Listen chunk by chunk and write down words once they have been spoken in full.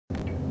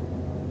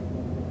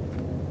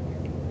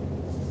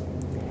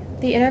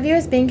The interview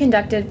is being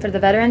conducted for the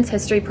Veterans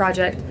History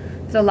Project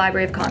for the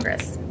Library of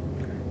Congress.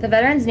 The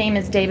veteran's name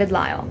is David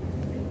Lyle.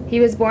 He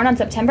was born on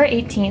September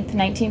 18,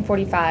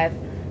 1945,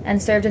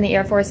 and served in the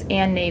Air Force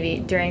and Navy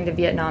during the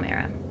Vietnam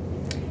era.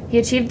 He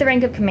achieved the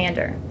rank of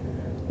commander.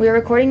 We are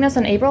recording this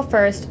on April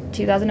 1st,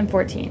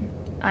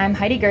 2014. I am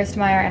Heidi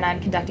Gerstmyer, and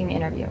I'm conducting the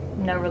interview.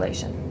 No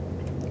relation.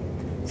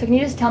 So can you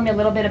just tell me a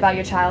little bit about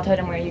your childhood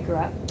and where you grew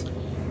up?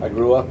 I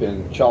grew up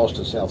in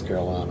Charleston, South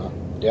Carolina,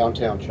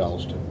 downtown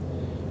Charleston,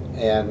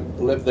 and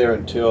lived there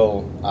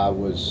until I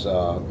was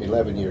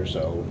 11 years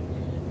old.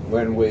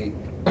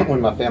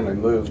 When my family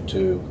moved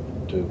to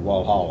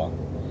Walhalla,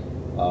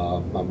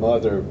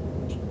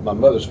 my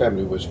mother's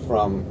family was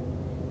from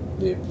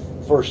the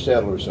first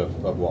settlers of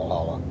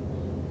Walhalla,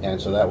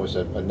 and so that was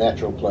a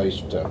natural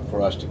place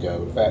for us to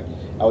go. In fact,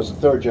 I was the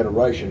third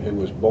generation who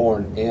was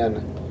born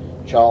in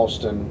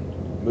Charleston,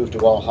 moved to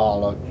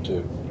Walhalla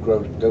to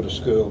go to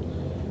school,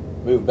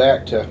 moved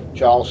back to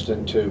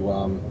Charleston to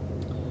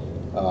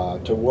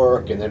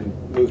work, and then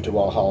moved to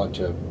Walhalla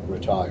to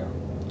retire.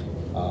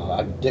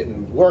 I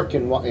didn't work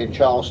in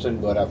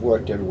Charleston, but I've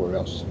worked everywhere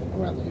else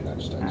around the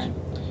United States.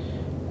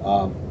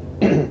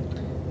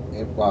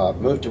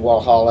 Moved to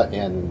Walhalla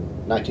in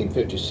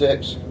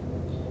 1956,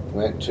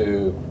 went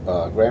to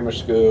grammar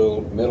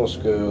school, middle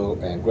school,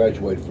 and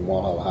graduated from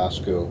Walhalla High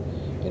School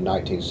in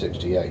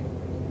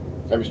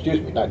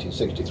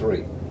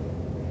 1963.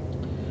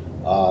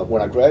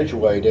 When I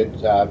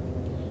graduated, I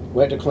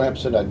went to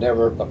Clemson. I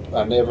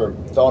never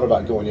thought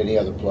about going any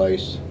other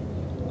place.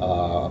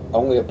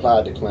 Only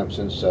applied to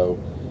Clemson, so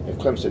if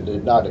Clemson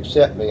did not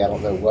accept me, I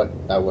don't know what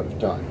I would have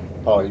done.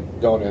 Probably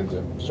gone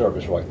into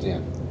service right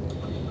then.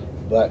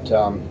 But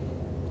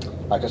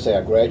like I say,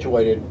 I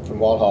graduated from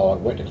Walhalla,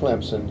 went to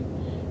Clemson,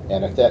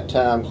 and at that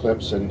time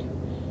Clemson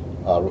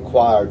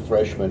required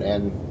freshmen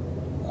and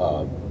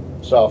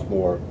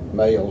sophomore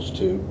males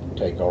to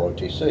take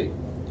ROTC.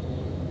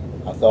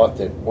 I thought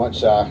that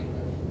once I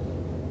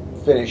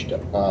finished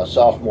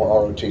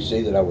sophomore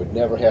ROTC that I would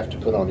never have to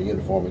put on a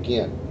uniform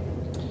again.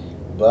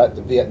 But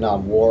the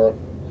Vietnam War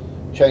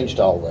changed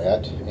all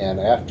that, and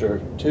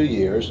after 2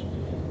 years,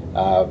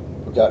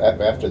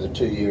 after the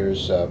 2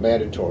 years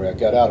mandatory, I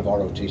got out of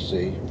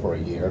ROTC for a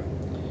year.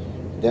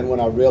 Then when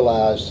I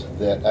realized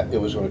that it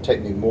was going to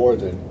take me more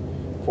than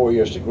 4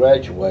 years to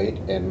graduate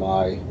and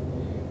my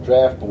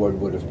draft board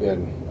would have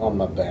been on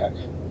my back,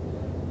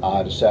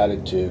 I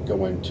decided to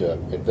go into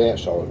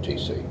advanced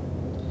ROTC.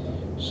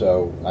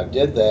 So I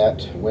did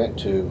that, went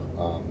to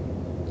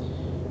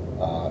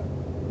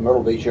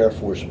Myrtle Beach Air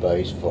Force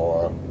Base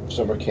for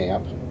summer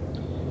camp,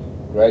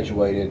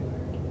 graduated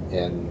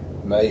in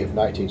May of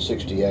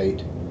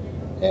 1968,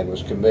 and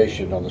was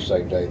commissioned on the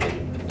same day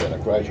that I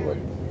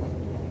graduated.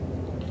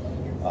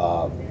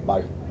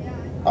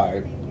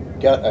 I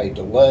got a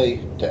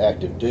delay to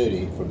active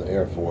duty from the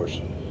Air Force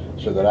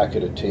so that I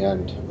could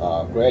attend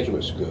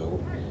graduate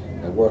school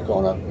and work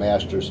on a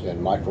master's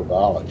in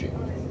microbiology.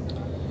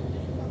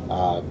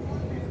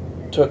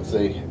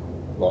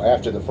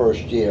 After the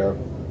first year,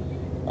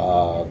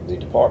 the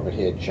department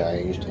head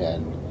changed,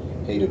 and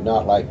he did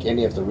not like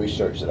any of the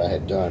research that I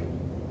had done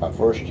my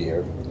first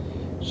year,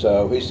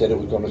 so he said it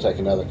was going to take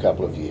another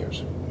couple of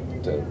years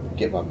to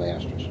get my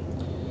master's.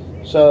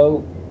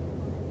 So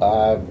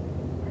I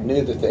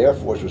knew that the Air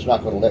Force was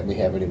not going to let me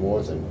have any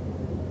more than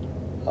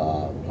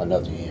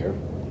another year,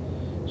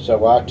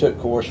 so I took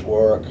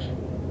coursework,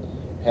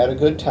 had a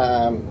good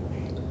time,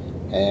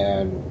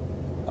 and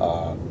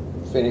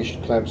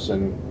finished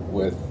Clemson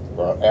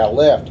I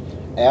left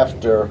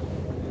after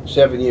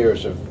 7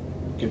 years of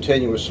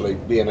continuously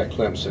being at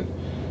Clemson,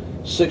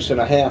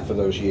 6.5 of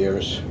those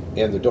years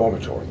in the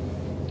dormitory.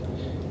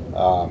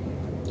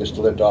 Just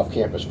lived off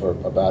campus for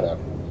about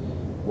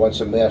one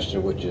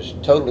semester, which is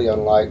totally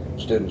unlike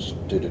students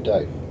do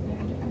today.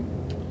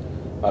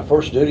 My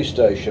first duty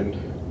station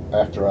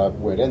after I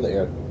went in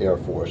the Air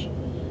Force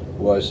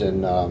was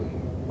in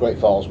Great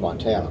Falls,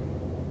 Montana.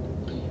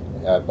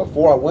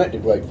 Before I went to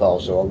Great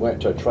Falls, so I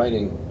went to a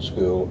training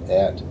school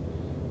at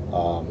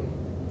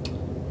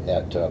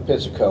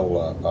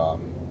Pensacola,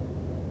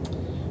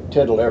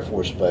 Tyndall Air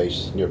Force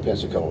Base near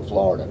Pensacola,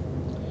 Florida.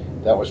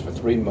 That was for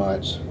 3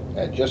 months.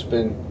 I'd just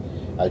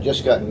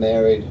gotten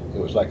married. It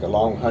was like a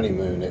long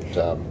honeymoon at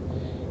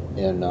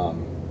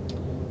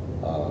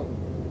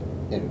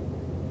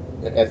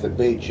the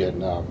beach at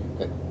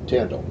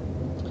Tyndall.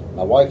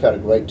 My wife had a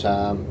great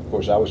time. Of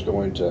course, I was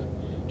going to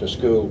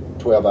school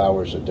 12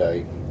 hours a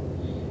day,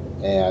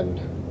 and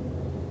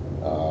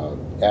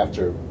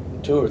after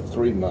 2 or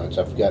 3 months,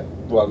 I forgot,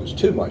 well, it was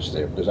 2 months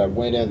there, because I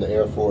went in the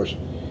Air Force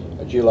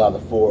July the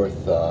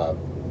 4th,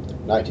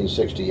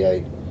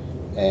 1968,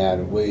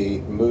 and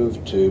we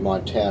moved to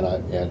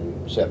Montana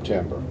in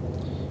September,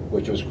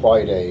 which was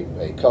quite a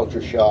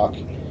culture shock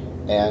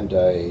and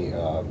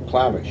a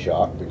climate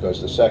shock, because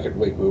the second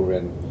week we were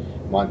in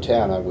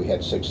Montana, we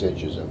had 6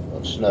 inches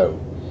of snow.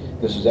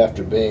 This is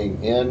after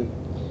being in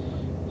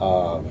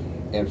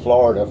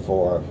Florida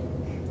for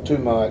 2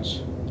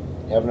 months,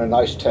 having a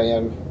nice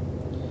tan,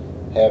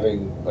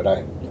 but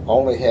I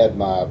only had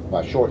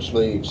my short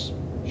sleeves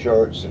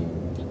shirts and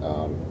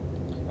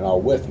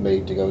all with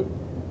me to go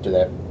to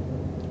that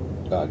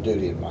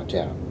duty in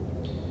Montana.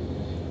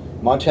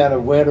 Montana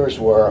winters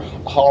were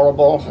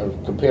horrible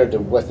compared to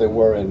what they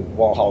were in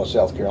Walhalla,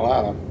 South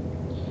Carolina.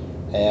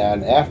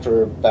 And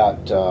after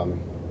about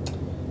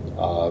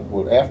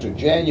after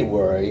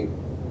January,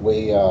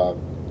 we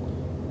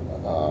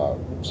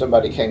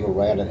somebody came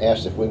around and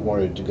asked if we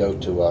wanted to go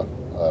to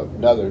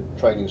another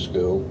training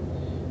school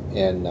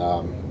in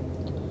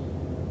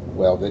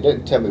well, they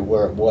didn't tell me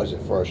where it was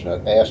at first,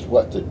 and I asked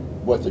what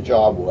the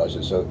job was.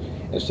 And so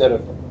instead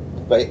of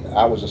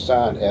I was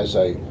assigned as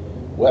a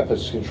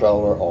weapons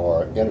controller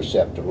or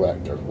intercept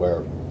director,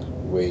 where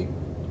we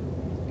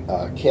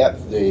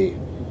kept the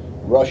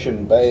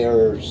Russian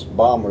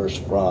bombers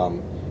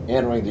from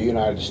entering the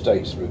United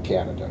States through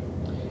Canada.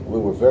 We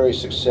were very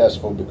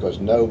successful because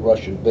no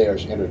Russian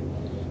bears entered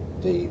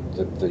the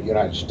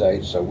United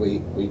States, so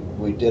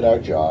we did our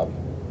job.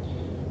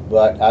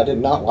 But I did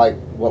not like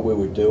what we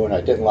were doing.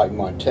 I didn't like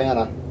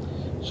Montana,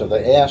 so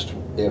they asked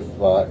if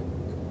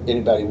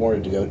anybody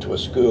wanted to go to a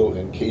school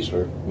in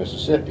Keesler,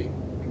 Mississippi.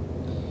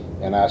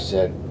 And I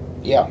said,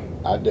 yeah,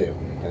 I do.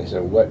 And he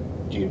said, what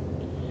do you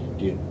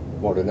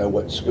want to know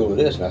what school it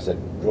is? And I said,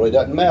 it really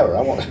doesn't matter.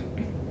 I want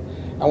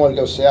to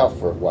go south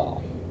for a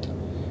while.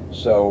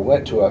 So I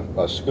went to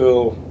a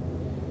school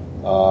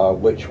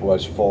which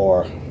was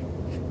for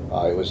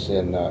it was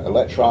in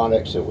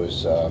electronics. It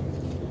was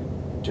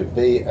to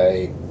be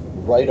a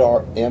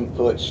radar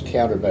inputs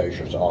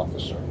countermeasures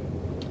officer.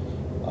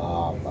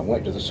 I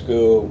went to the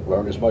school,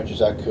 learned as much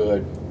as I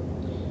could,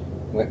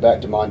 went back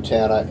to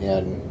Montana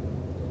in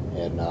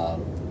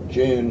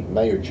June,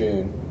 May or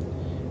June,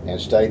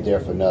 and stayed there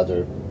for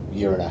another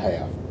year and a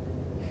half.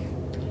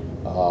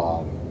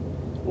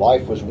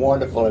 Life was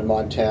wonderful in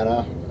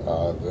Montana.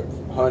 The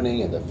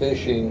hunting and the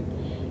fishing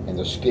and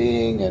the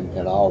skiing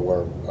and all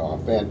were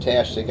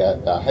fantastic.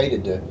 I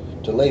hated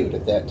to leave it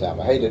at that time.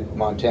 I hated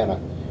Montana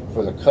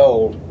for the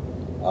cold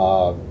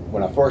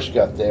when I first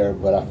got there,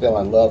 but I fell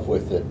in love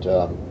with it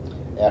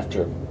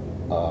after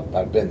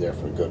I'd been there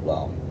for a good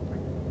while.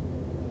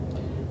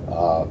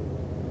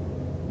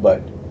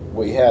 But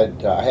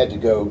I had to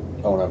go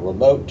on a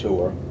remote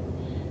tour,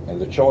 and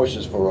the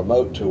choices for a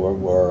remote tour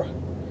were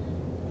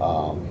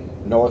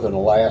northern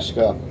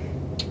Alaska,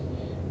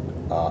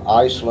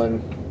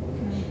 Iceland,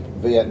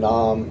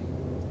 Vietnam,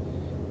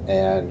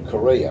 and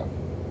Korea.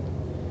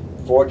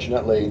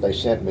 Fortunately, they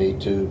sent me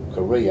to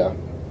Korea.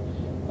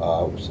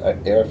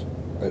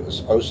 It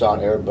was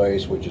Osan Air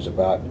Base, which is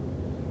about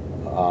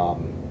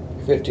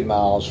 50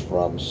 miles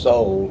from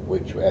Seoul,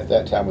 which at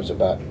that time was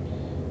about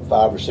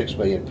 5 or 6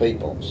 million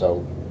people.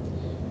 So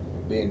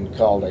being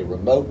called a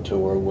remote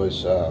tour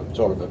was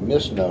sort of a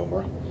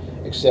misnomer,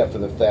 except for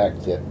the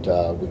fact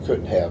that we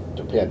couldn't have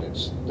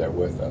dependents there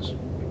with us.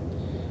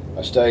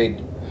 I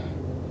stayed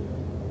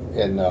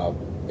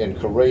in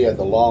Korea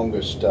the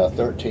longest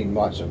 13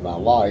 months of my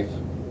life,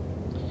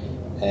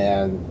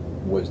 and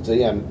was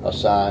then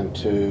assigned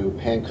to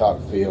Hancock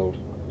Field,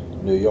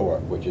 New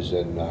York, which is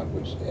at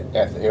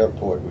the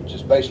airport, which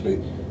was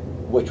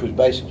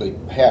basically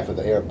half of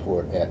the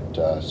airport at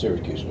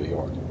Syracuse, New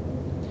York.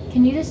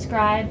 Can you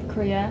describe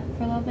Korea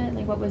for a little bit?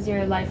 Like, what was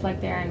your life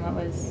like there, and what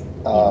was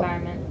the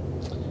environment?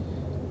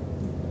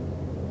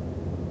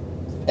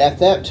 At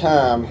that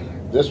time,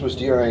 this was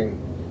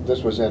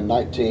in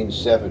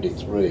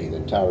 1973, the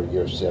entire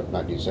year of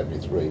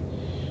 1973.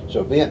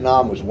 So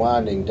Vietnam was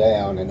winding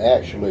down, and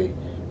actually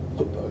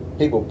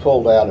people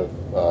pulled out of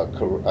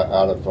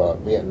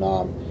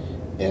Vietnam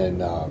in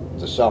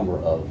the summer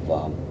of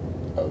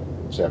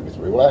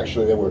 '73. Well,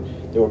 actually, they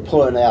were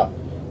pulling out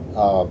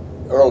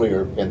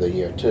earlier in the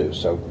year too.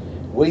 So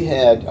we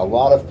had a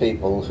lot of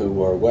people who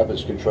were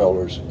weapons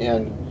controllers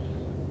in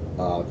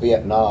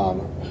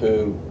Vietnam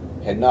who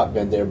had not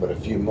been there but a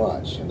few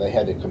months, and they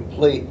had to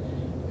complete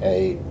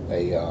a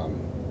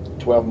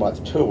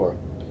 12-month tour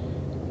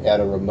at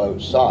a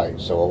remote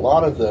site. So a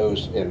lot of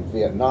those in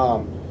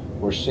Vietnam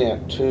were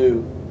sent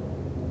to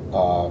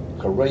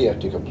Korea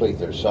to complete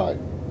their site.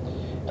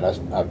 And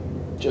I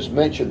just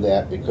mentioned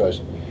that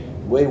because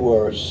we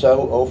were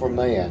so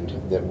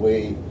overmanned that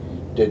we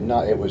did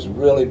not, it was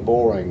really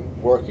boring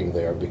working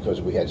there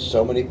because we had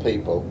so many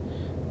people.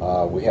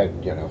 We had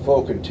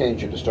full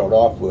contingent to start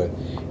off with,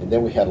 and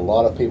then we had a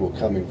lot of people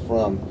coming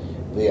from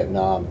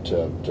Vietnam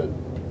to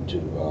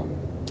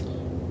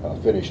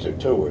finish their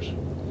tours.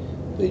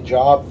 The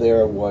job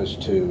there was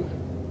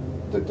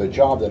the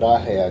job that I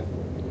had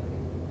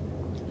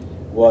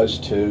was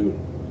to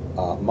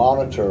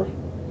monitor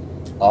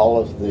all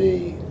of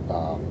the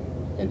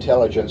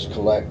intelligence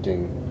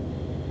collecting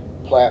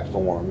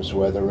platforms,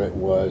 whether it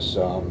was,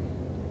 the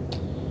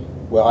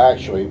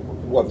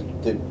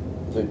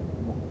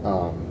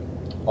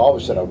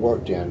office that I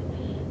worked in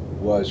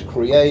was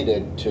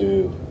created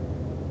to,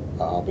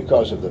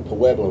 because of the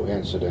Pueblo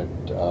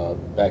incident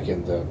back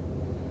in the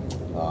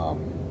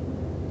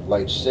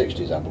late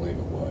 60s, I believe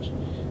it was,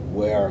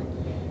 where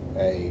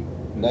a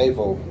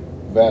naval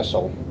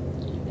vessel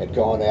had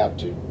gone out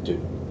to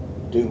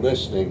do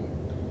listening.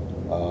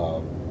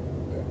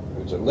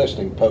 It's a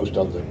listening post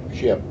on the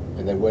ship,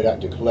 and they went out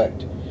to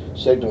collect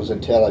signals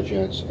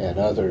intelligence and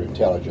other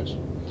intelligence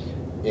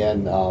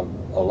in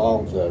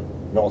along the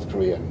North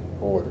Korean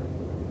border.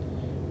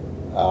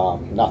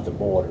 Not the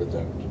border,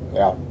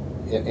 out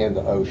in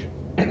the ocean.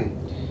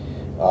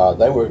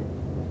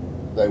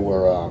 They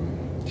were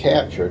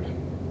captured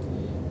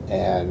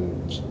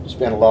and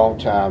spent a long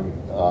time.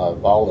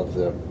 All of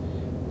the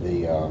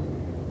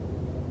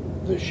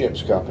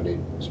ship's company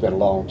spent a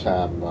long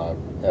time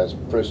as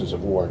prisoners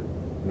of war in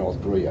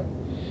North Korea,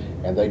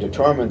 and they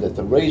determined that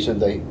the reason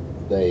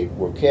they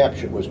were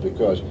captured was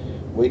because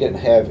we didn't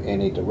have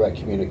any direct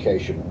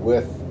communication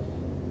with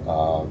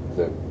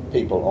the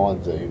people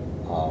on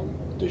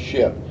the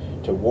ship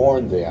to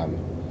warn them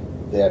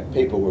that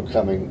people were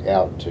coming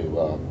out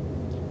to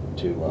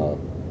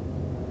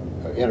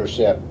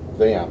intercept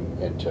them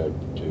and to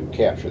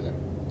capture them.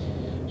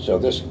 So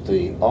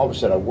the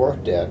office that I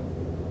worked at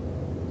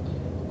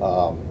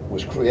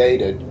was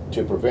created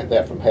to prevent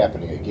that from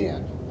happening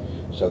again.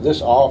 So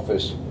this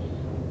office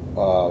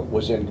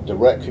was in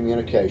direct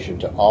communication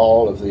to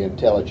all of the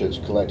intelligence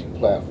collecting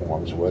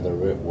platforms,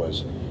 whether it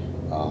was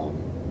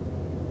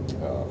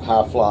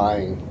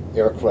high-flying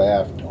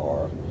aircraft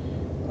or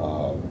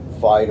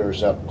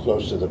fighters up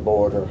close to the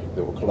border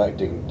that were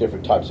collecting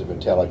different types of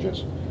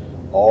intelligence,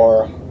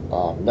 or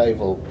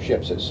naval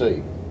ships at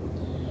sea.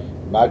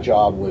 My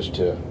job was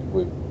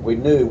we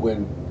knew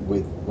when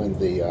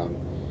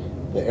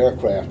the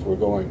aircraft were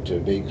going to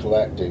be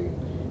collecting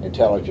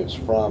intelligence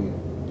from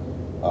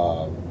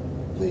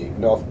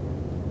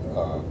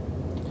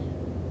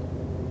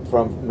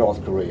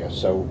North Korea,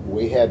 so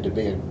we had to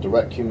be in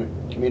direct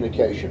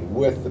communication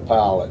with the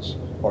pilots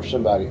or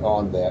somebody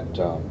on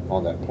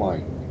that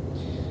plane.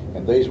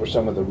 And these were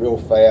some of the real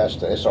fast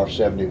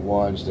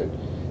SR-71s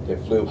that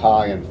flew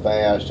high and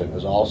fast, and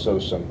there's also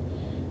some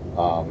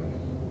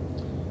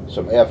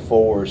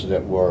F-4s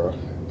that were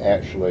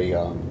actually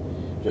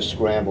just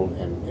scrambled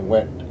and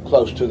went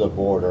close to the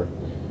border,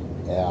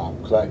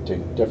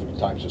 collecting different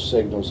types of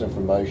signals,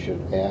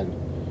 information, and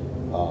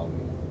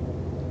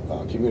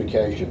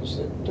communications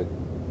that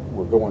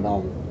were going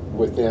on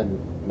within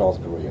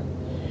North Korea.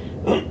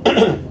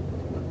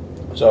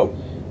 So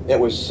it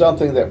was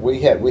something that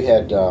we had. We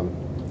had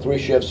 3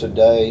 shifts a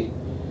day.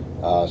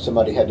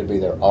 Somebody had to be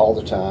there all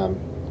the time.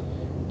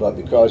 But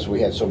because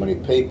we had so many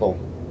people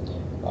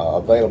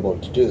available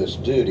to do this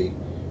duty,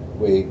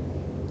 we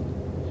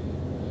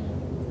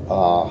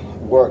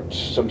worked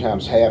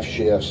sometimes half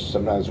shifts.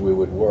 Sometimes we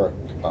would work,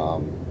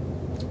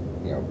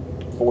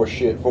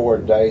 4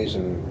 days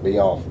and be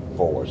off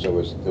 4.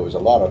 So there was a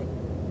lot of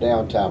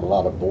downtime, a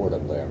lot of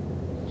boredom there.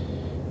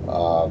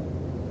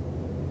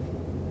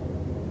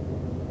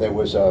 There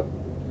was a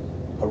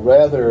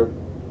rather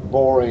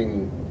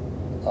boring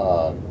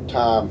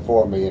time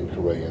for me in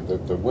Korea.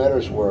 The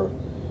winters were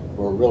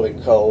really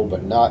cold,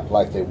 but not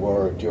like they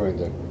were during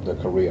the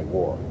Korean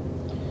War.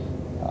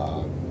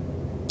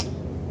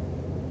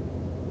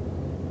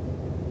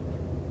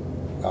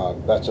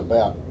 That's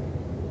about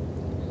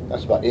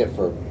it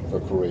for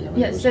Korea. I mean,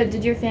 yeah. So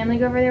did your family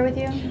go over there with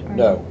you? Or?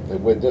 No,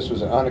 this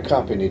was an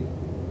unaccompanied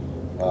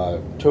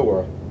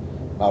tour.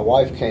 My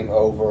wife came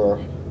over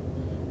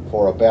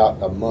for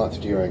about a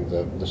month during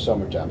the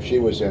summertime. She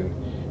was in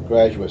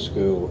graduate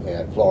school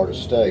at Florida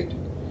State,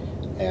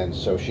 and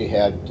so she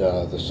had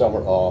the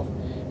summer off,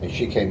 and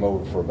she came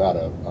over for about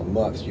a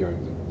month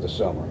during the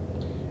summer,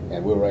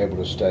 and we were able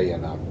to stay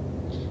in.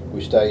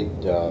 We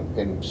stayed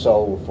in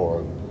Seoul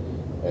for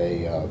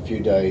a few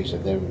days,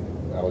 and then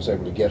I was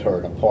able to get her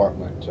an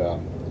apartment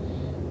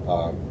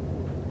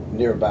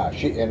nearby.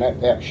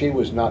 She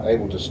was not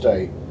able to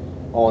stay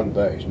on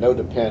base. No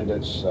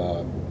dependents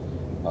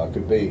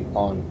could be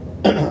on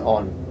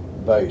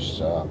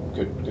base.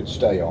 Could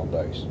stay on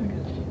base. Okay.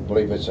 I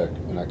believe it's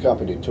an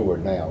accompanied tour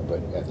now,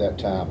 but at that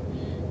time,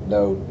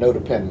 no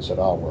dependents at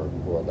all were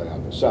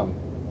allowed. But some,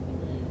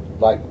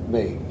 like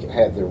me,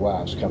 had their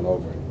wives come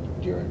over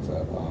during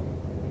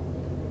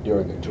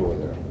the tour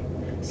there.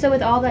 So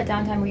with all that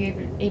downtime, were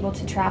you able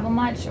to travel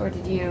much, or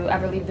did you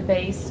ever leave the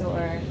base,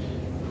 or?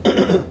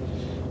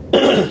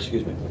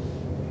 Excuse me.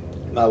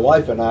 My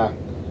wife and I,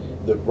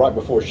 right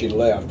before she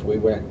left, we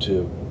went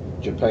to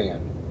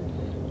Japan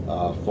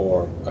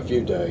for a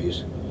few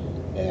days,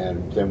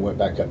 and then went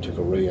back up to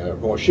Korea.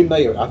 Or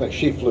I think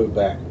she flew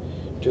back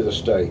to the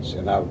States,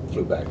 and I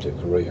flew back to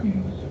Korea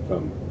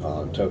from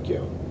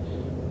Tokyo.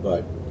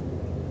 But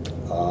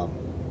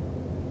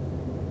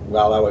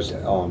while I was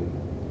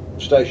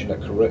stationed at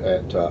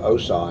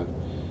Osan,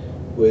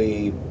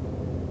 we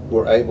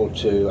were able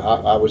to.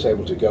 I was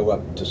able to go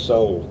up to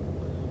Seoul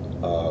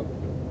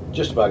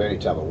just about any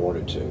time I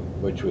wanted to,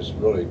 which was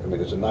really. I mean,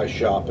 there's a nice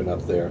shopping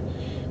up there,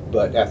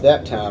 but at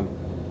that time,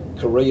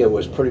 Korea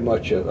was pretty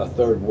much a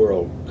third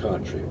world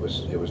country. It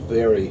was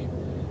very.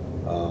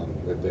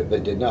 They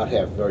did not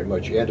have very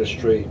much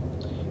industry.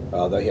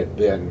 They had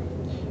been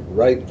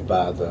raped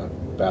by the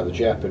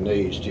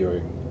Japanese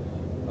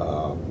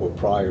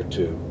prior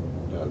to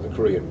the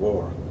Korean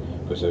War,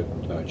 because the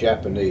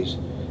Japanese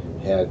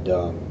had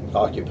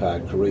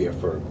occupied Korea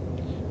for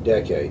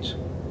decades,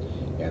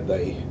 and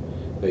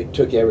they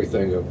took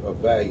everything of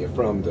value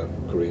from the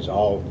Koreans,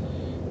 all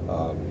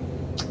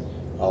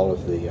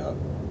of the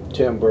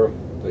timber.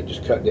 They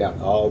just cut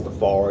down all the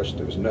forest.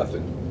 There was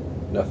nothing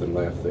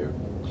left there.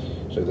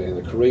 So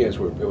the Koreans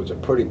it was a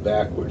pretty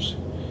backwards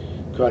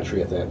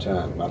country at that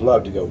time. I'd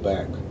love to go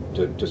back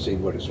to see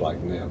what it's like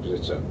now,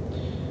 because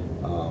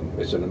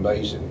it's an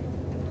amazing,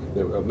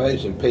 they're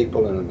amazing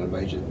people and an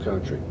amazing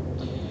country.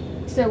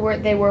 So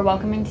they were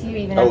welcoming to you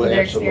even after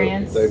their absolutely.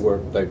 experience?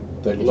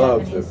 They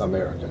loved the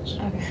Americans.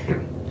 Okay.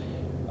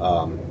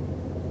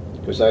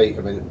 Because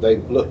they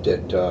looked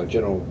at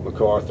General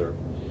MacArthur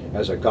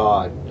as a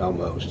god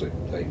almost.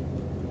 They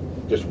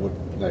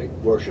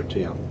worshipped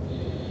him,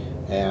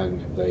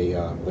 and they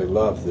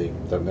loved the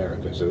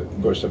Americans.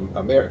 Of course, the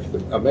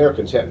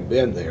Americans hadn't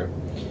been there.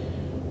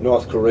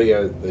 North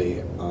Korea,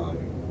 the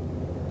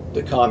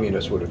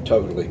communists would have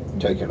totally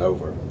taken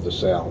over the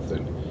South,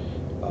 and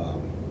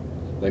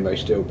they may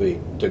still be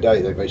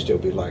today. They may still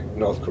be like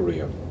North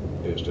Korea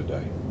is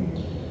today.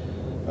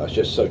 Mm-hmm. It's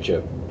just such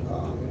a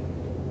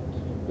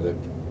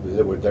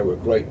they were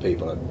great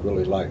people. I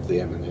really liked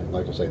them, and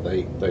like I say,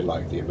 they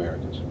liked the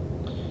Americans.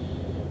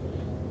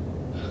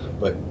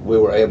 But we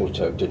were able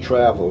to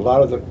travel. A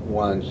lot of the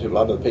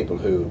people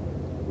who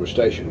were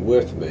stationed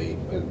with me,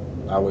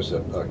 and I was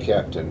a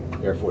captain,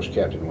 Air Force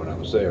captain when I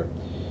was there,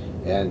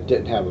 and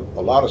didn't have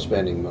a lot of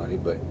spending money,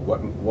 but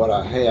what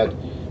I had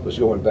was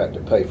going back to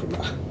pay for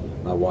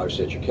my wife's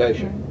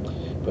education.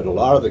 Mm-hmm. But a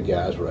lot of the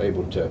guys were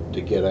able to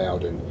get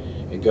out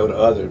and go to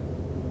other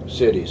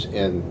cities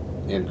in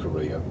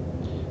Korea.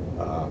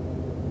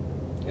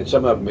 And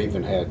some of them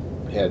even had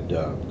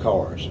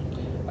cars.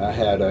 I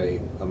had a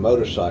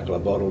motorcycle. I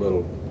bought a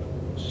little,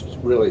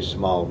 really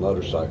small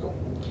motorcycle,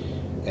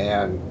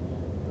 and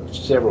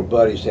several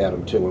buddies had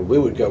them too. And we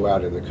would go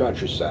out in the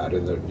countryside,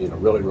 in the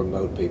really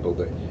remote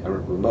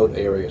remote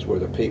areas where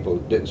the people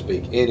didn't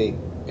speak any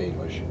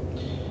English,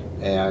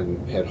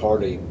 and had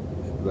hardly.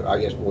 I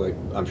guess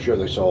I'm sure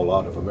they saw a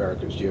lot of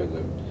Americans during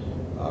the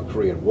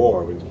Korean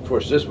War. Of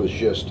course, this was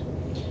just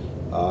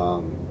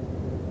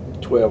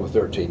 12 or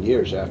 13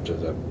 years after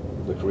the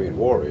Korean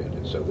War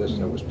ended, so this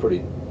was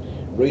pretty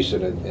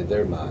recent in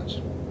their minds.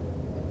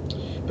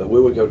 But we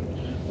would go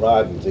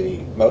riding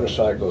the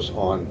motorcycles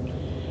on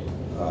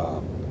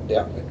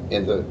down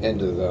into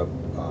the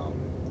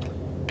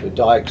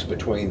dikes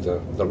between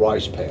the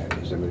rice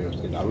paddies. I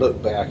mean, I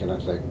look back and I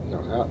think,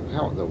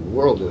 how in the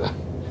world did I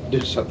do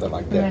something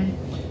like that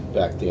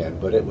back then?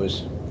 But it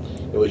was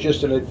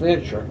just an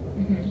adventure,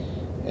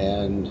 mm-hmm.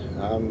 and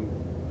I'm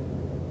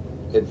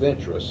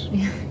adventurous.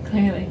 Yeah,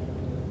 clearly.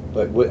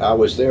 But I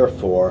was there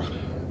for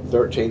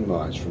 13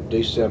 months, from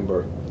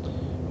December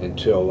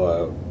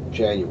until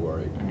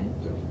January,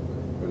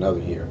 another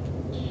year.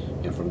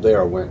 And from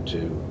there I went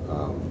to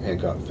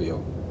Hancock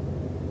Field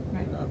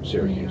in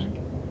Syracuse.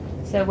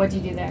 So what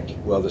did you do there?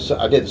 Well,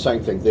 I did the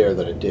same thing there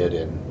that I did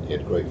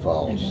at Great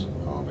Falls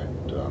at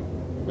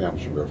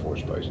Clemson Air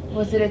Force Base.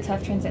 Was it a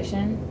tough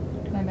transition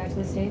going back to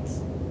the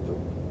States?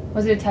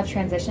 Was it a tough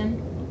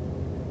transition?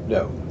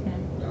 No.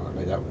 I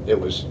mean, it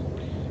was.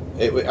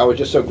 I was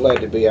just so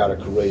glad to be out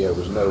of Korea. It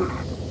was no.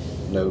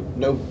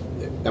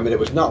 I mean, it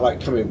was not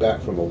like coming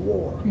back from a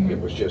war. Mm-hmm. It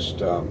was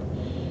just,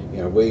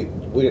 we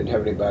didn't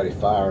have anybody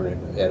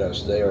firing at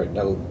us there, and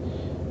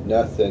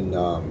nothing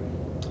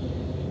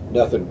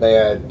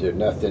bad,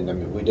 nothing. I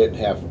mean, we didn't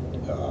have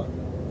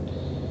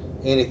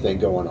anything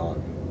going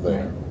on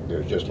there. Right. It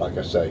was just, like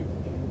I say,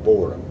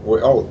 boredom.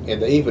 And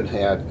they even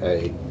had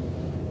a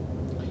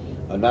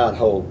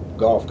 9-hole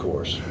golf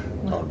course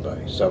on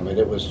base. So I mean,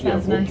 it was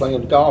nice. We're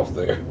playing golf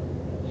there.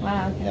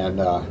 Wow. Okay. And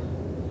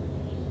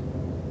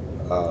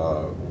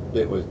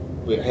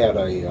we had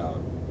a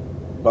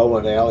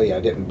bowling alley.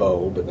 I didn't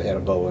bowl, but they had a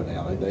bowling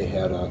alley. They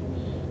had a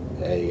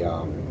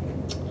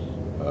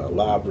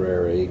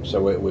library.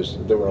 So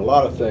there were a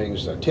lot of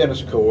things.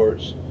 Tennis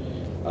courts.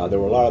 There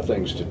were a lot of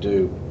things to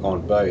do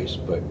on base,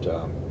 but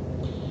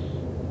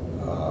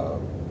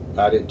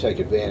I didn't take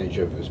advantage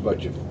of as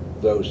much of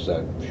those as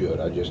I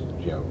should. I just,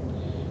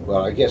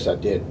 well, I guess I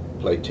did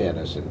play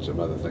tennis and some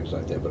other things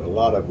like that, but a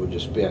lot of it we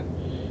just spent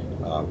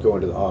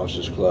going to the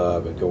officers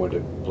club and going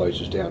to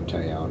places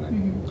downtown,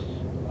 and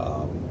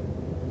mm-hmm.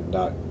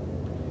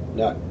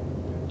 Not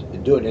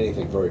doing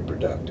anything very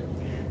productive.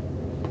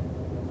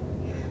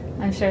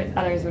 I'm sure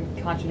others would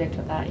contradict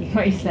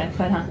what you said,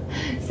 but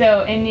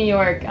so in New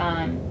York,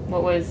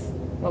 what was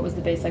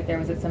the base like there?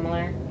 Was it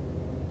similar?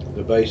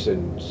 The base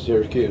in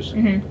Syracuse.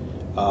 Mm-hmm.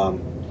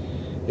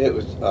 It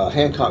was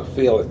Hancock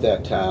Field at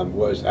that time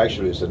was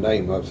the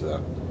name of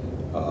the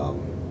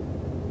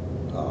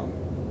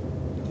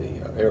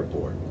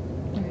airport.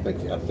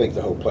 Okay. I think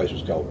the whole place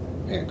was called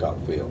Hancock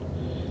Field,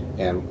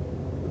 and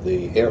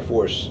the Air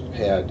Force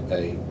had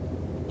a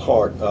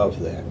part of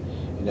that,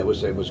 and it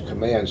was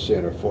command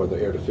center for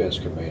the Air Defense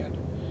Command.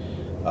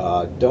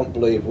 Don't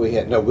believe we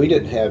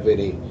didn't have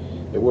any.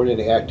 There weren't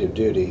any active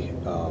duty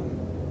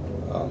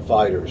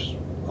fighters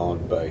on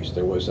base.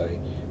 There was a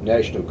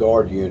National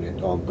Guard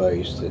unit on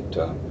base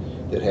that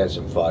that had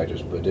some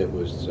fighters, but it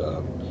was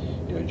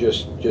you know,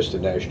 just the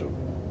National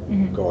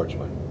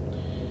Guardsmen.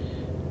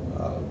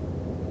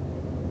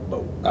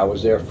 But I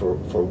was there for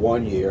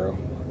 1 year.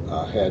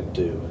 I had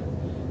to.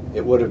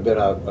 It would have been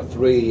a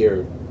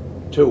 3-year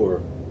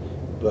tour,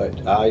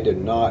 but I did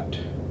not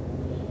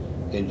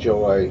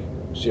enjoy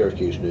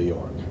Syracuse, New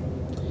York.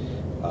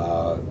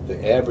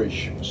 The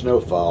average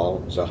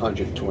snowfall is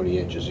 120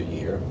 inches a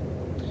year,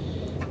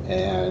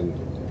 and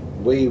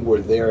we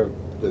were there,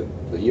 the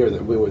year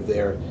that we were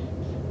there,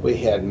 we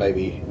had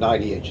maybe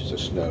 90 inches of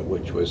snow,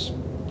 which was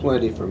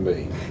plenty for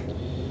me.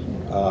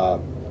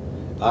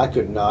 I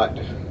could not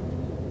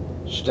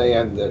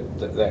stand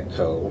that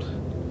cold.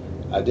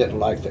 I didn't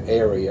like the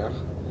area.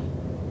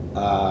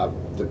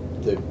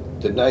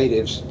 The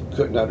natives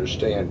couldn't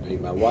understand me.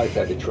 My wife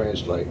had to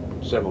translate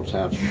several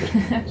times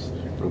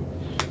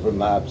from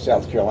my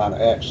South Carolina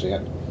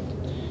accent.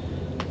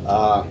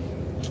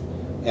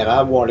 And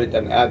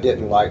I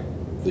didn't like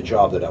the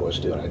job that I was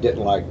doing. I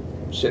didn't like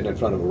sitting in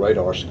front of a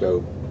radar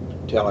scope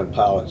telling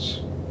pilots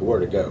where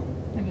to go.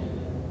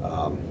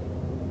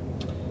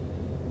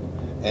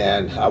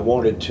 And I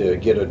wanted to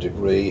get a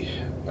degree.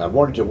 I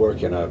wanted to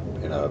work in a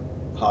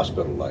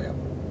hospital lab,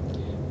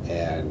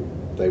 and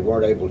they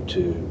weren't able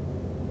to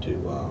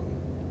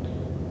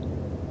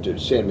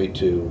send me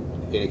to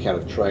any kind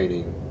of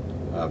training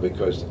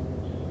because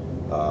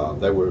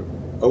they were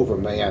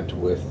overmanned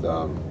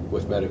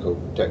with medical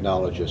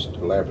technologists,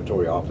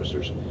 laboratory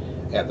officers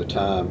at the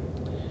time,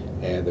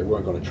 and they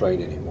weren't going to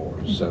train anymore.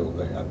 So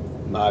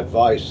my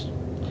advice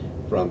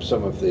from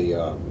some of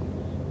the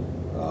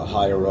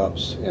higher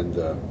ups in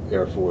the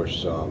Air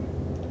Force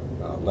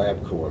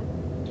Lab Corps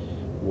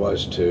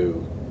was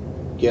to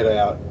get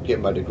out, get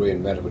my degree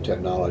in medical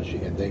technology,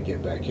 and then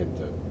get back in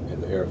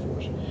the Air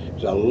Force.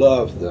 Because I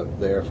loved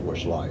the Air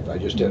Force life. I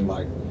just didn't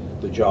like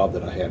the job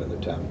that I had at the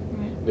time.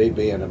 Me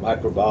being a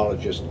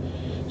microbiologist,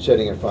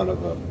 sitting in front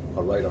of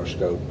a radar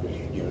scope,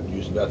 you know,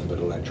 using nothing but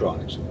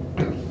electronics.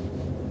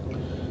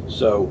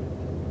 So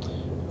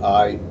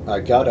I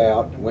got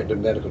out, went to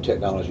medical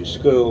technology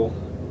school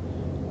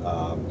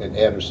at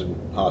Anderson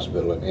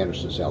Hospital in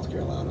Anderson, South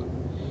Carolina,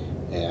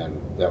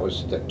 and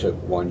that took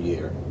 1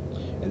 year.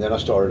 And then I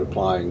started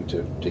applying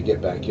to get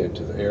back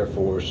into the Air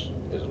Force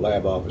as a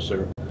lab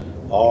officer,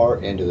 or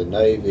into the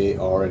Navy,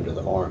 or into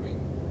the Army.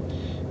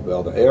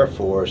 Well, the Air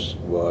Force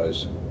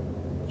was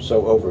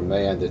so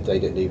overmanned that they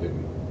didn't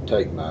even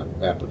take my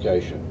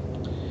application.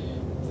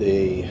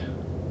 The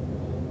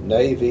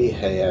Navy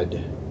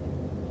had,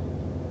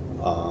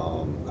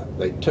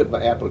 they took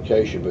my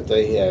application, but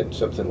they had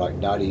something like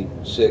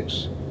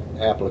 96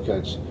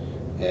 applicants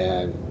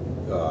and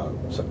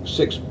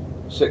six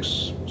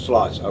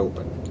slots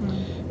open.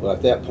 Well,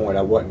 at that point,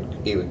 I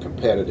wasn't even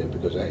competitive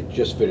because I had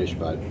just finished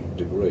my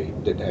degree,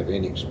 didn't have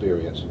any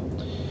experience.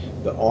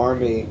 The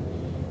Army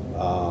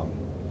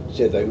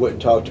said they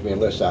wouldn't talk to me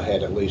unless I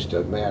had at least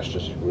a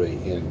master's degree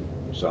in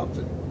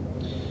something.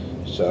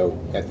 So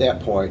at that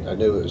point, I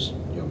knew it was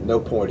no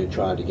point in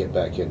trying to get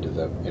back into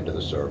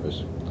the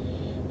service.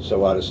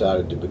 So I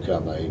decided to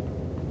become a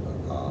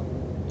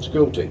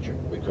school teacher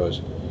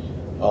because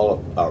all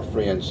of our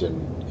friends in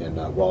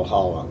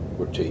Walhalla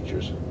were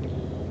teachers.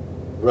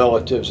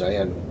 Relatives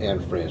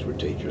and friends were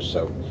teachers.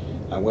 So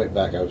I went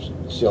back. I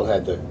still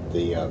had the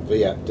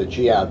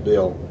GI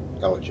Bill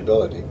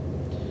eligibility.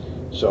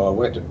 So I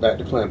went back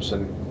to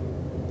Clemson,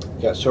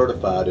 got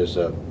certified as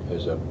a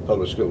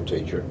public school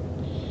teacher,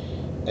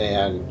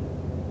 and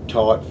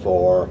taught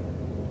for.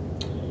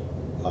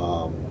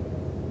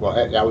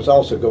 Well, I was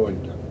also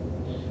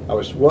I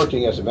was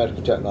working as a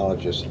medical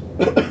technologist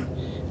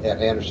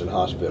at Anderson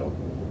Hospital,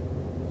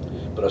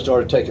 but I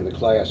started taking the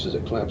classes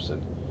at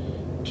Clemson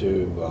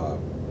to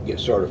get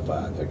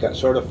certified. I got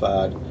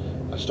certified.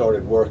 I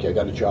started working. I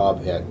got a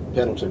job at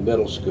Pendleton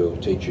Middle School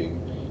teaching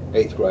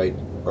 8th grade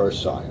earth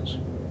science.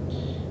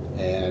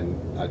 And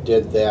I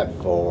did that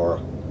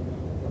for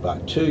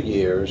about 2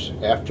 years,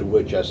 after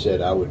which I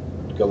said I would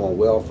go on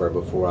welfare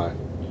before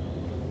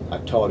I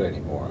taught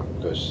anymore,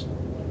 because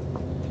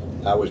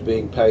I was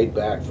being paid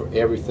back for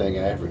everything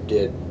I ever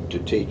did to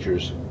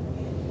teachers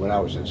when I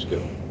was in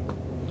school.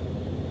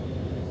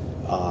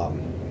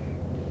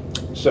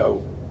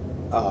 So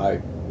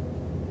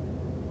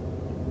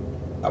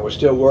I was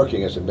still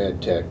working as a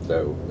med tech,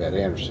 though, at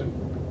Anderson.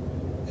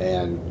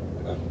 And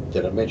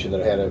did I mention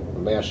that I had a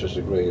master's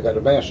degree? I got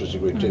a master's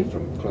degree, too,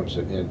 from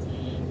Clemson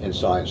in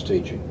science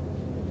teaching.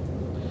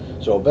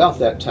 So about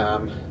that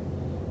time,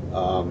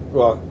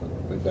 well,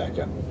 let me back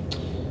up.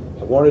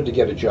 I wanted to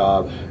get a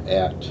job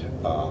at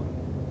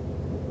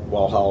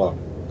Walhalla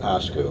High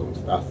School.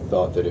 I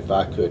thought that if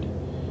I could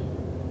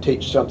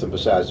teach something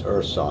besides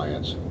earth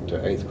science to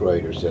 8th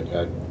graders, that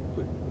I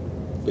would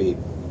be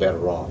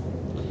better off.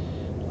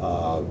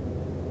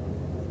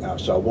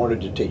 So I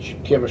wanted to teach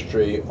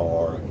chemistry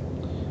or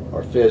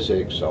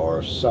physics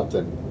or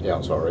something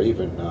else, or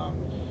even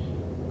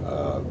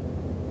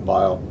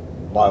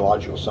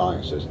biological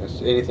sciences,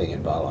 anything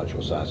in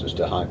biological sciences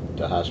to high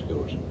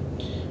schoolers.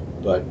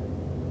 But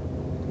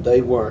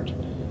they weren't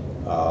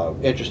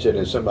interested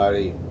in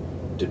somebody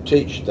to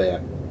teach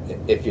that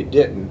if you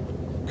didn't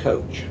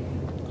coach.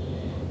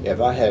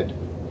 If I had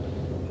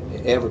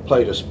ever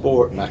played a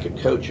sport and I could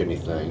coach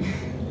anything,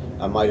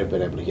 I might have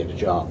been able to get a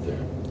job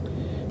there.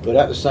 But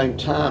at the same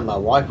time, my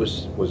wife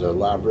was a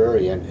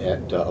librarian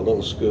at a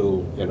little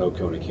school in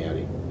Oconee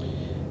County,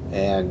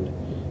 and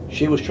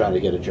she was trying to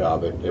get a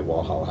job at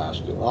Walhall High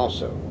School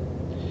also.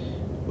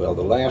 Well,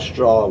 the last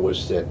straw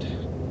was that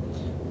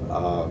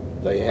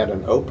they had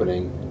an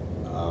opening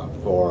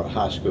for a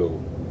high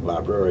school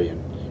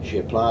librarian. She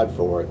applied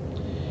for it.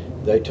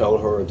 They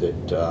told her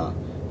that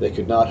they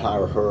could not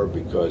hire her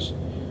because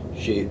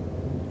she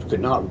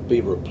could not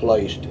be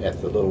replaced at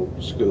the little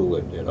school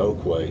at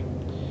Oakway,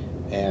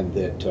 and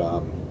that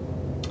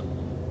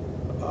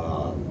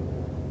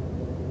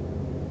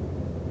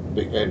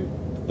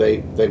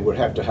they would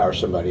have to hire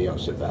somebody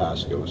else at the high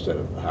school instead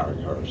of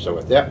hiring her. So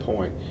at that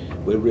point,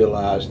 we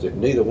realized that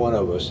neither one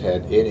of us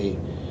had any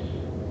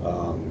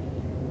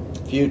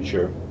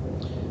future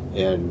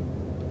in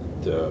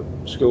the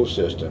school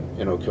system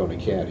in Oconee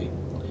County.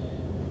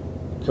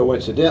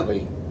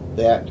 Coincidentally,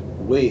 that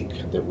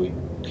week that we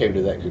came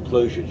to that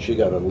conclusion, she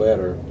got a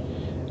letter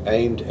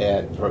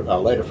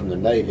from the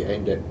Navy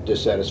aimed at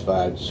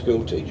dissatisfied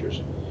school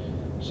teachers,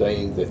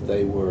 saying that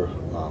they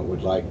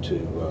would like to,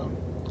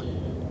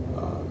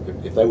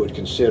 if they would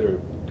consider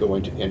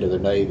going into the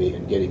Navy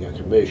and getting a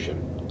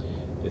commission,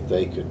 that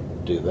they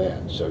could do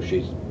that. So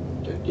she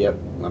said, "Yep,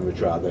 I'm going to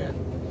try that."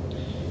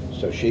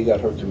 So she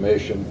got her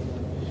commission.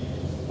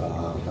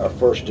 Her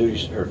first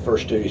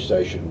duty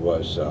station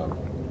was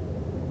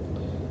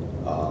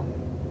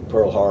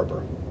Pearl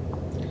Harbor,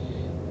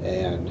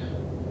 and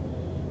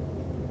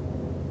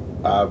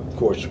I, of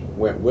course,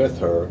 went with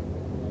her,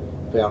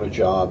 found a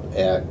job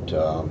at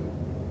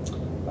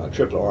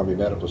Triple Army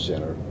Medical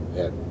Center,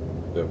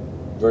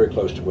 very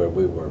close to where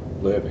we were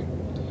living.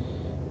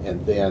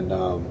 And then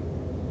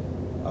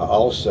I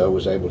also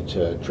was able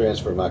to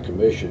transfer my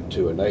commission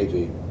to the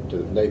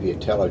Navy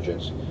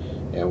Intelligence,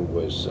 and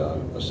was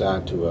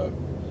assigned to a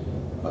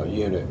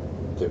unit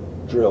that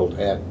drilled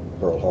at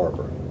Pearl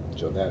Harbor.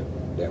 So that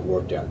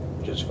worked out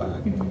just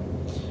fine. Mm-hmm.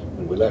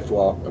 When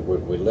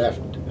we left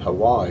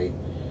Hawaii,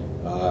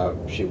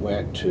 she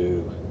went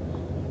to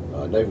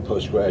Naval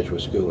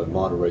Postgraduate School in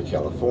Monterey,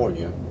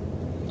 California,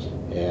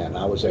 and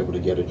I was able to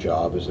get a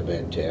job as a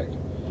med tech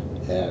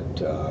at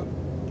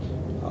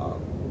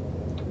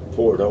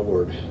Fort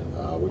Ord,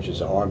 which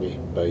is an Army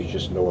base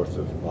just north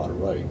of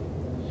Monterey.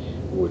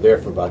 We were there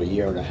for about a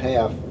year and a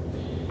half,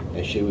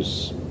 and she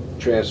was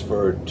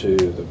transferred to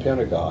the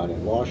Pentagon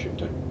in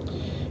Washington,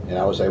 and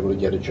I was able to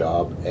get a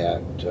job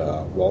at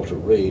Walter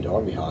Reed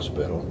Army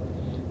Hospital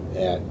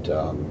at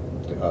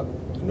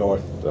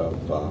north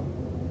of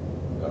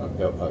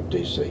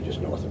D.C.,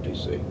 just north of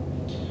D.C.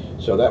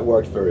 So that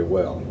worked very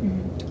well.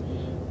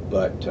 Mm-hmm.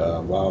 But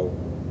while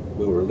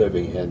we were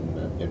living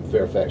in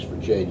Fairfax,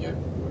 Virginia,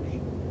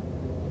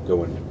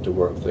 going to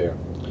work there,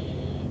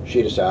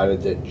 she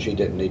decided that she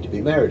didn't need to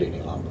be married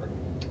any longer.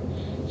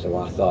 So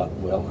I thought,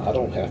 well, I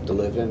don't have to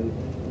live in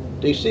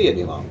D.C.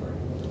 any longer.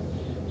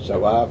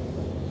 So I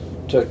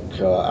took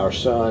our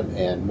son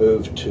and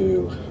moved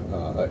to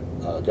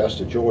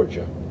Augusta,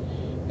 Georgia,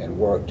 and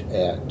worked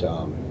at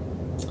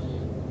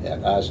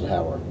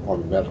Eisenhower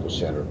Army Medical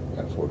Center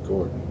at Fort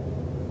Gordon.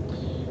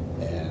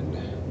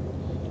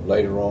 And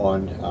later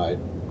on, I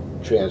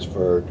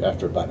transferred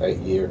after about 8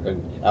 years,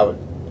 and I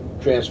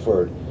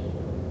transferred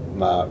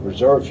my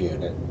reserve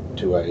unit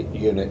to a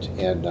unit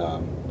in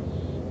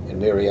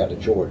Marietta,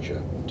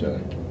 Georgia, to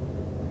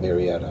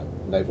Marietta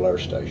Naval Air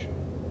Station.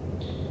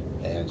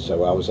 And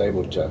so I was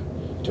able to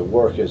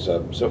work as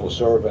a civil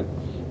servant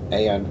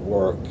and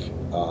work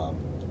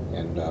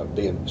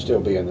still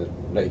be in the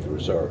Navy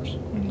Reserves.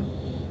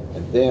 Mm-hmm.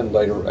 And then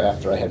later,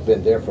 after I had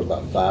been there for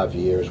about 5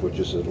 years, which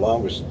is the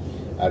longest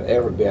I'd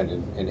ever been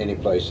in any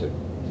place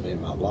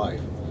in my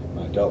life,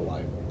 my adult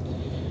life,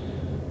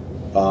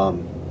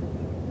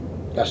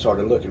 I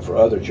started looking for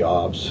other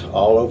jobs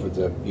all over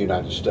the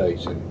United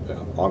States, in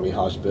Army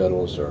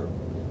hospitals or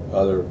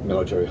other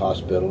military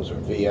hospitals or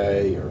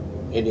VA or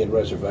Indian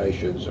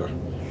reservations or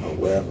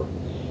wherever.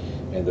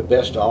 And the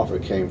best offer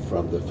came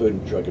from the Food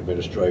and Drug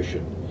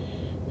Administration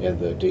in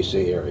the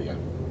D.C. area.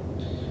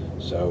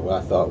 So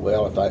I thought,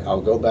 well, I'll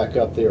go back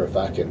up there if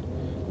I can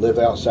live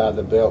outside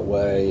the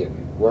Beltway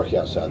and work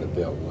outside the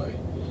Beltway.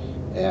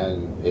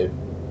 And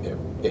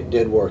it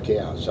did work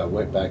out. So I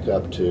went back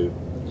up to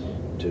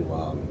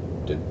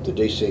the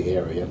D.C.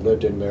 area,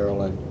 lived in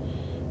Maryland,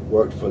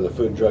 worked for the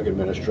Food and Drug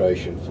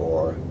Administration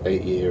for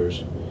 8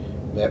 years,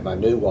 met my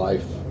new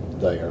wife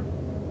there,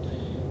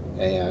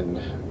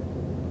 and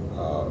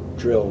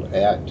drilled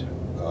at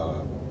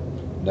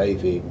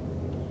Navy,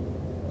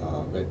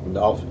 at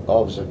the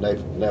Office of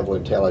Naval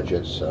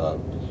Intelligence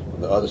on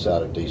the other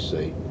side of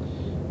D.C.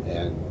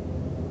 And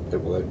there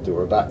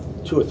were about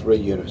 2 or 3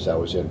 units I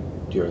was in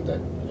during that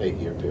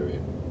 8-year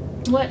period.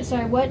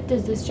 What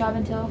does this job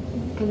entail?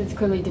 Because it's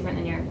clearly different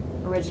than your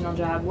original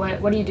job.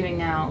 What are you doing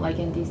now, like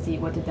in D.C.?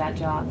 What did that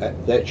job?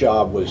 That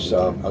job was,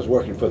 I was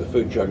working for the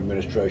Food and Drug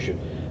Administration.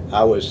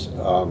 I was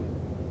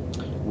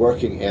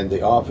working in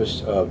the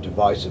Office of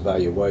Device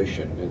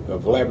Evaluation,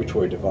 of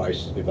Laboratory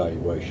Device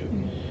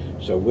Evaluation.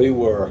 So we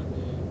were,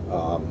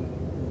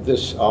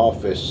 this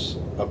office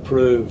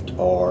approved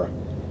or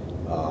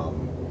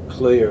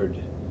cleared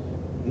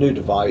new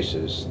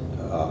devices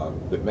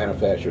that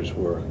manufacturers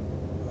were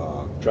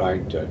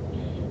trying to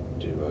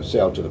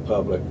sell to the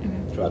public,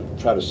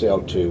 try to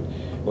sell to,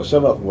 well,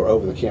 some of them were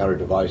over-the-counter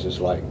devices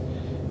like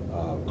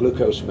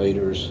glucose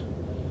meters.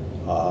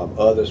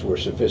 Others were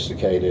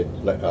sophisticated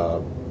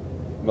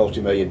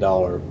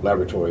multi-million-dollar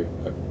laboratory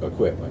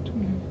equipment.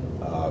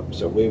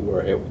 So we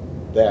were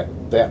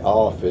that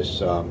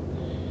office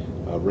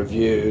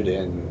reviewed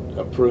and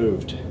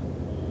approved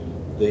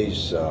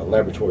these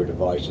laboratory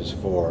devices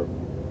for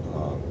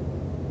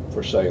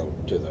sale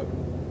to the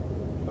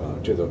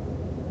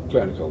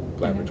clinical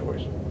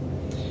laboratories.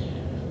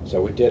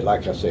 So we did,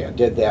 like I say, I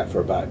did that for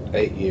about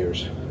 8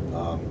 years,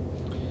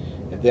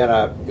 and then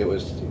that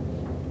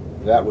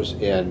was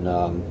in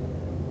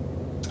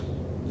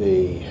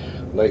the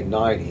late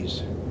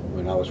 90s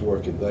when I was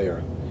working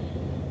there,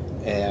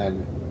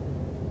 and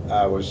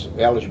I was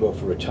eligible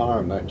for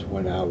retirement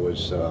when I would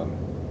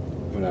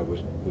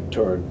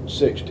turn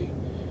 60.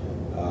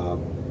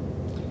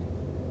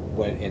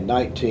 When in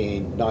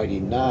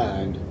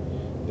 1999,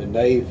 the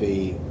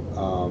Navy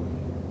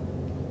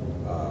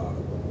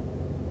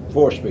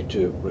forced me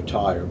to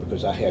retire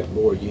because I had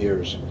more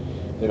years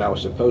than I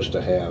was supposed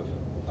to have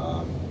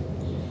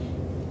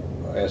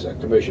as a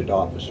commissioned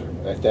officer.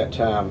 At that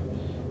time,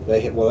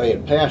 they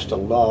had passed a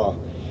law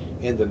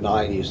in the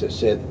 90s that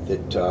said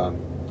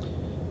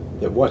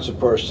that once a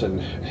person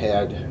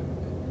had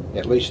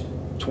at least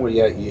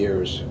 28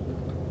 years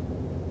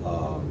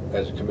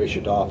as a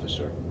commissioned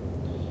officer,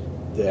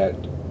 that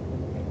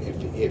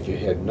if you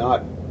had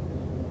not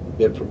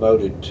been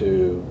promoted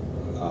to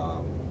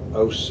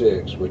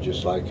 06, which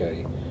is like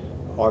a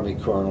Army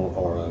colonel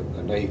or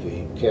a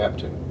Navy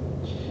captain,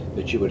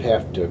 that you would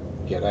have to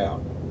get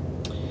out.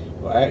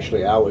 Well,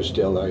 actually, I was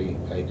still a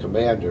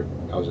commander.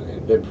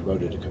 Had been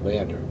promoted to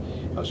commander.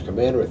 I was a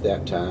commander at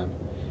that time,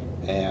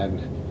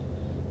 and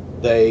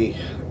they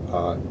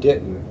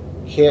didn't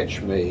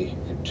catch me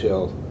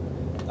until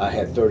I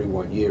had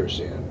 31 years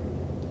in.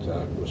 So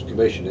I was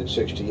commissioned in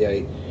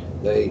 '68.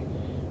 They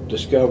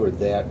discovered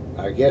that,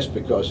 I guess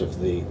because of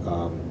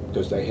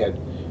because they had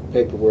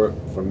paperwork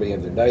from me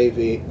in the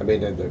Navy, in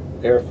the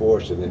Air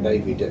Force, and the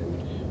Navy didn't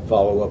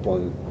follow up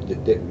on,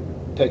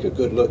 didn't take a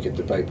good look at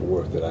the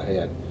paperwork that I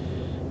had,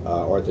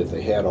 or that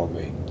they had on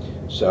me.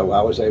 So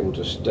I was able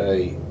to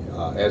stay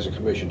as a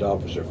commissioned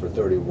officer for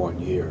 31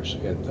 years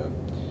in the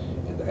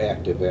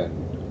active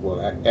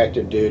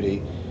active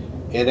duty,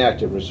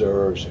 inactive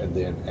reserves, and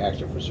then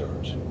active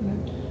reserves.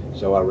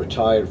 So I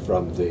retired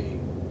from the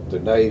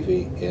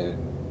Navy in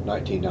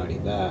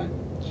 1999,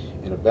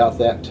 and about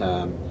that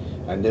time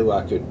I knew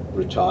I could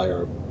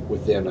retire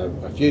within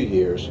a few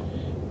years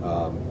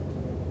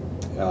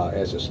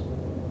as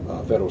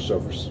a federal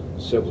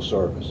civil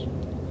service.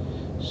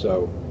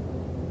 So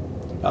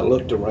I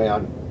looked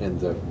around in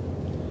the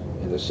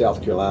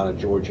South Carolina,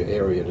 Georgia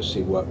area to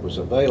see what was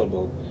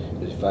available,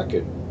 if I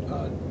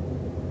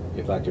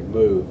could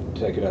move,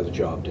 take another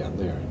job down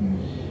there.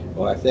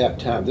 Well, at that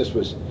time, this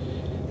was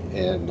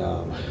in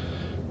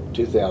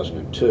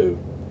 2002,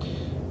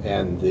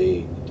 and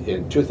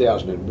in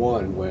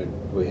 2001 when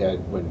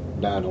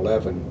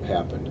 9/11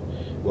 happened.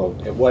 Well,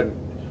 it wasn't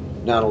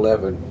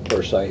 9/11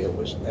 per se. It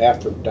was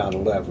after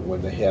 9/11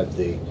 when they had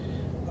the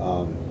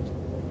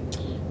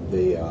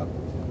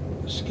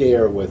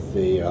scare with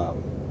the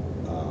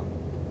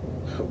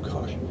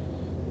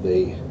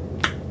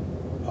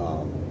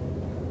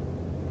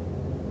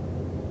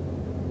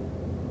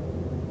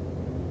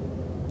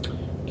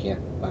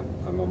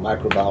I'm a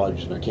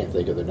microbiologist and I can't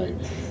think of the name.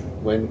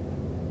 When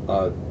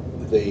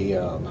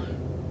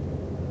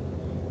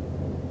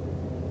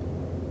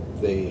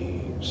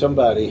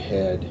somebody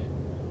had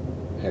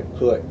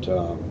put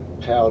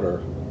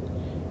powdered.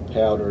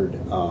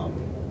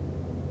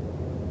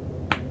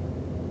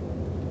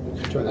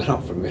 Turn that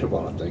off for a minute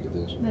while I think of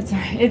this. That's all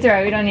right. It's all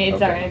right. We don't need.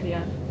 It's all right if you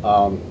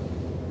don't.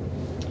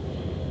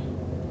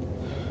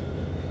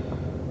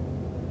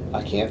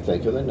 I can't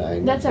think of the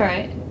name. That's all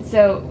right.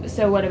 So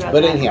what about?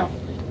 But that? anyhow,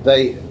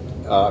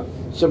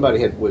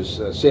 somebody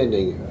was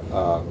sending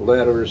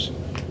letters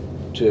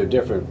to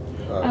different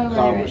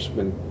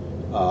congressmen,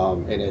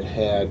 and it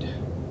had.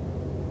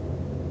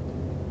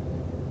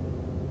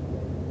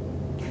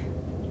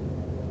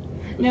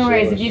 No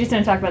worries. If you just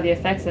don't talk about the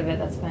effects of it,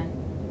 that's fine.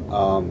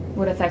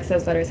 What effects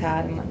those letters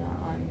had and whatnot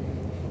on.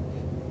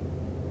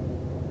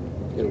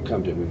 It'll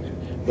come to me.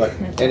 But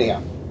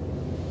anyhow,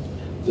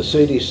 the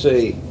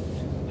CDC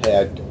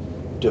had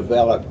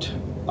developed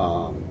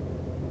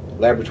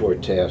laboratory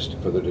tests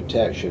for the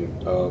detection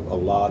of a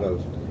lot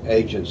of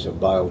agents of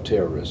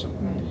bioterrorism,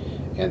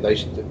 and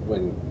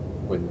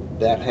when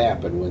that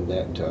happened, when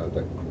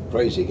that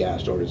crazy guy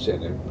started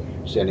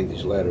sending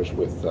these letters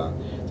with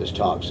this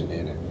toxin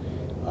in it,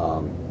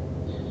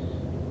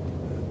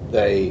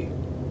 they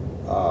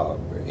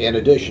in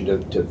addition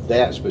to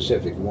that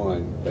specific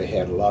one, they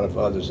had a lot of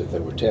others that they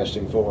were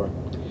testing for,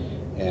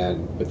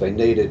 but they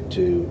needed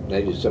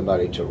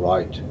somebody to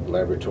write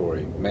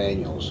laboratory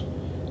manuals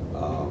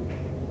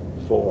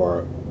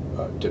for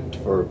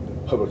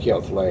public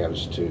health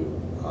labs to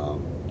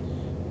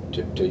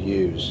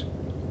use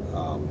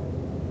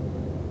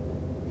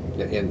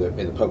in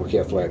the public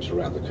health labs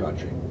around the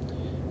country.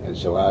 And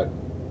so I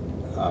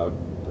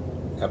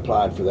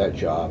applied for that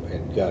job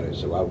and got it.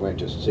 So I went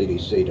to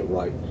CDC to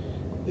write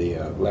the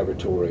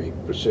laboratory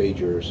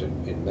procedures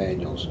and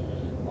manuals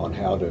on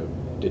how to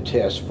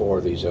test for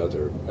these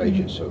other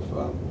agents of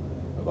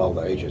all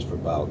the agents for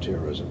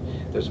bioterrorism.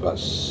 There's about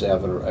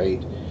 7 or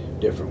 8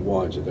 different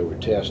ones that they were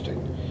testing.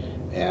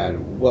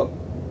 And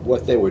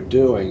what they were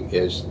doing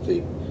is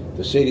the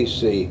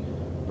CDC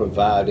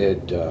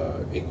provided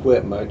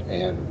equipment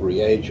and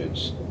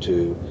reagents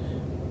to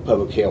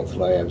public health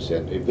labs,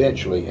 and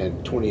eventually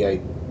in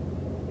 28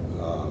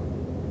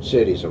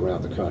 cities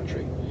around the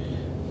country,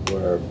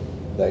 where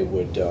they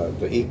would,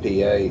 the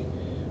EPA,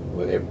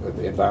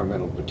 the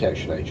Environmental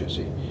Protection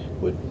Agency,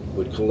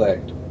 would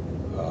collect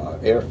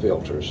air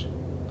filters.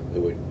 They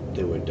would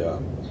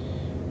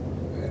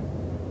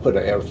put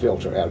an air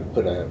filter out,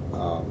 put a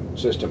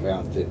system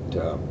out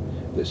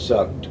that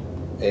sucked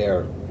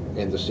air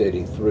in the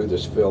city through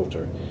this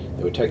filter.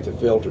 They would take the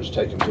filters,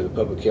 take them to the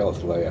public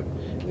health lab,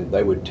 and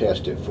they would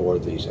test it for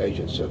these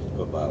agents of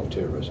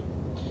bioterrorism.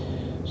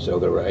 So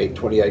there were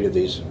 28 of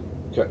these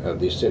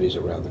cities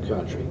around the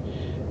country.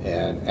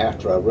 And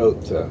after I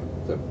wrote the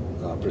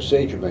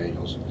procedure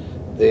manuals,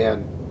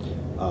 then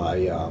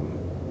I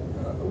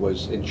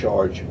was in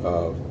charge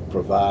of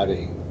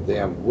providing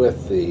them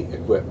with the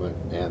equipment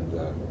and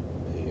the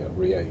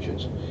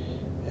reagents.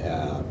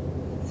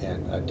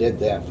 And I did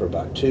that for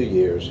about 2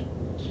 years.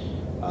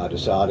 I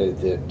decided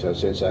that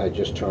since I had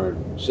just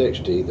turned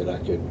 60 that I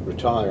could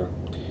retire.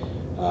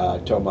 I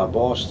told my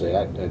boss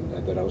that,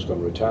 and that I was going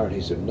to retire, and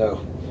he said,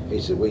 no. He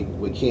said,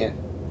 we can't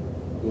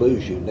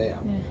lose you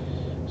now. Yeah.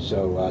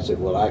 So I said,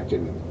 well, I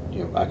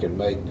can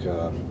make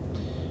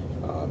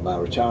my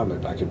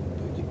retirement, I could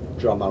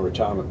draw my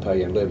retirement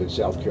pay and live in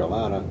South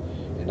Carolina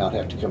and not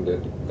have to come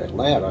to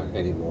Atlanta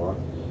anymore.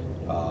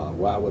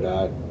 Why would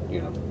I,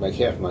 make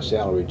half my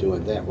salary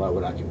doing that? Why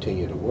would I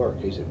continue to work?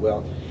 He said,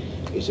 well,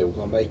 we're going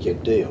to make you a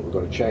deal. We're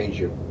going to change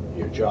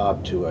your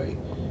job to a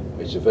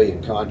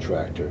civilian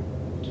contractor.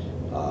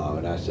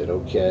 And I said,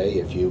 okay,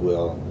 if you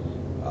will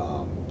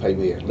pay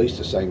me at least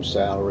the same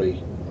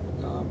salary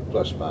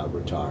plus my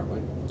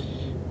retirement.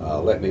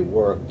 Let me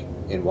work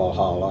in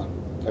Walhalla.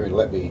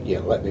 Let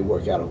me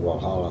work out of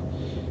Walhalla,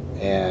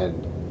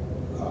 and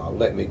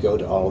let me go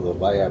to all of the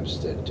labs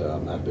that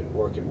I've been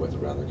working with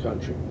around the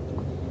country.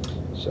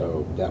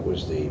 So that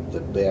was the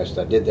best.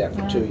 I did that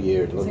for 2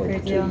 years, a little over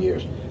 2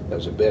 years. That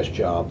was the best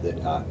job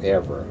that I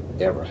ever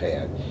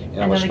had.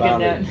 And I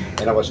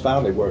was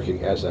finally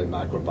working as a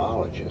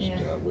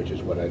microbiologist, which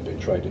is what I'd been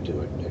trained to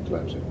do at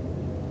Clemson.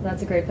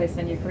 That's a great place to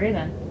end your career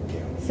then.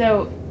 Yeah.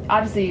 So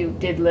obviously you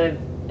did live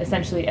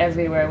essentially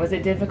everywhere. Was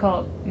it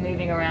difficult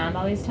moving around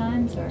all these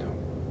times, or No.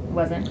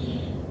 wasn't?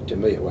 To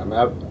me,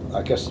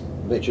 I guess I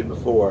mentioned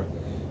before,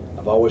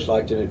 I've always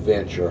liked an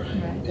adventure,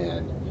 Right.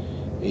 and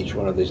each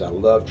one of these, I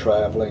love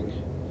traveling,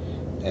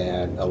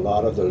 and a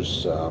lot of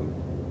those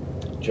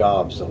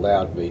jobs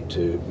allowed me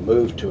to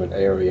move to an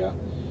area,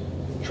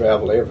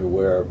 travel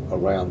everywhere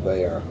around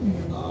there,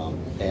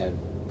 and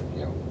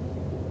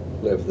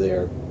live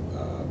there,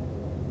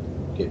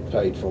 get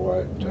paid for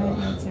it. Right,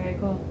 that's very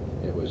cool.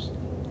 It was,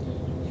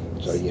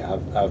 so yeah,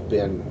 I've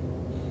been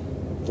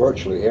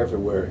virtually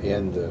everywhere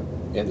in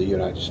the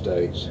United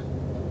States.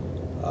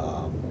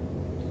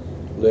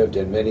 Lived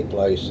in many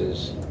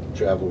places,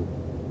 traveled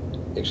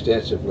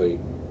extensively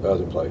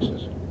other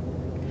places.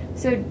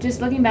 So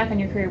just looking back on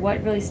your career,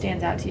 what really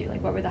stands out to you?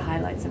 Like, what were the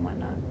highlights and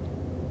whatnot?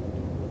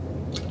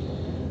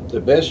 The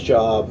best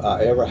job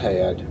I ever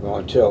had, well,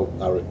 until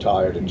I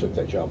retired and took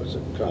that job as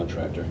a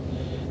contractor,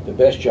 the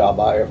best job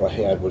I ever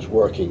had was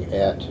working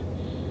at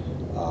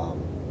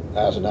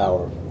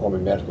Eisenhower Army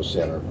Medical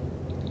Center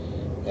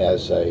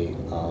as I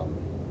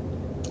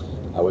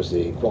was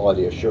the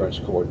quality assurance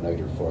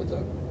coordinator for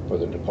the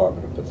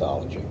Department of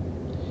Pathology,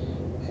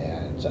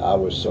 and I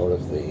was sort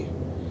of the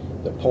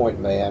point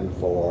man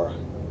for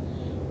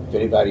if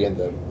anybody in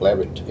the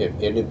laboratory,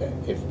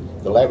 if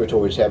the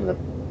laboratory is having a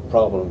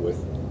problem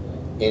with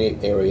any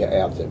area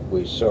out that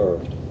we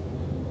served,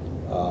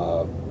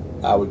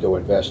 I would go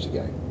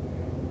investigate.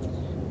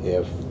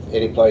 If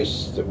any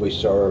place that we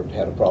served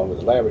had a problem with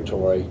the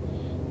laboratory,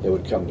 they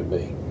would come to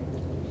me.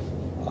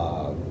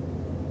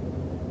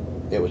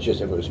 It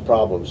was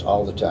problems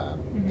all the time.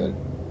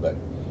 But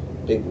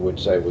people would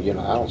say, well,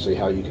 I don't see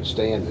how you can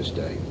stand this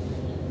day.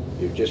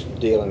 You're just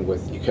dealing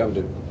with, you come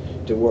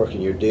to work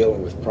and you're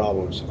dealing with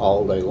problems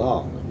all day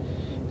long.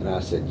 And I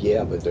said,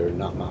 yeah, but they're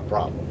not my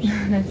problems.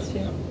 That's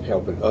true. I'm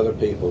helping other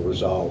people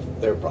resolve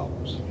their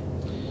problems.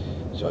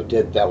 So I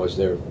did. I was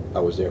there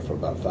for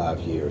about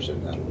 5 years,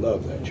 and I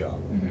loved that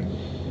job.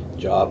 The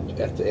job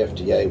at the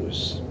FDA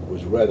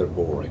was rather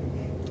boring.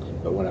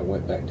 But when I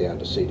went back down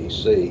to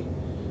CDC,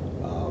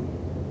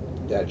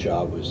 that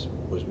job was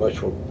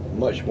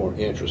much more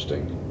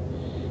interesting,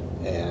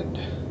 and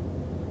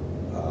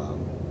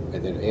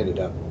then it ended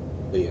up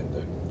being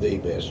the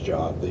best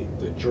job,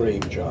 the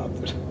dream job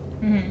that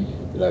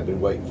that I've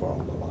been waiting for all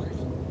my life.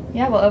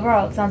 Yeah, well,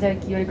 overall, it sounds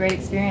like you had a great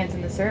experience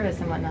in the service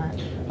and whatnot.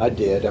 I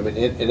did. I mean,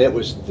 and it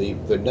was the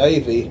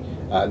Navy.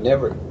 I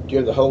never,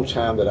 during the whole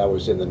time that I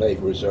was in the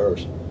Navy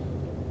Reserves,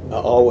 I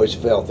always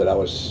felt that I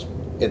was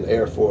in the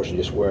Air Force and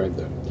just wearing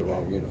the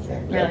wrong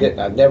uniform. Really?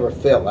 I never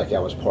felt like I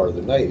was part of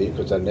the Navy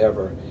because I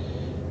never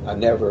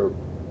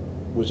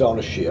was on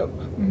a ship.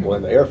 Well,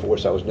 in the Air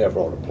Force, I was never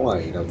on a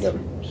plane. I never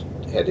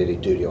had any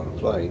duty on a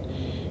plane.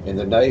 In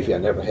the Navy, I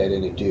never had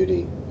any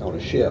duty on a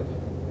ship.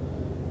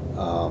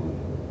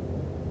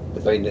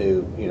 But they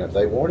knew, if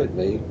they wanted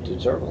me to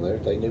serve on there,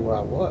 they knew where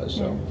I was.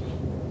 So. Well,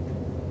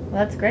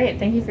 that's great.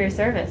 Thank you for your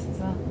service as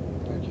well.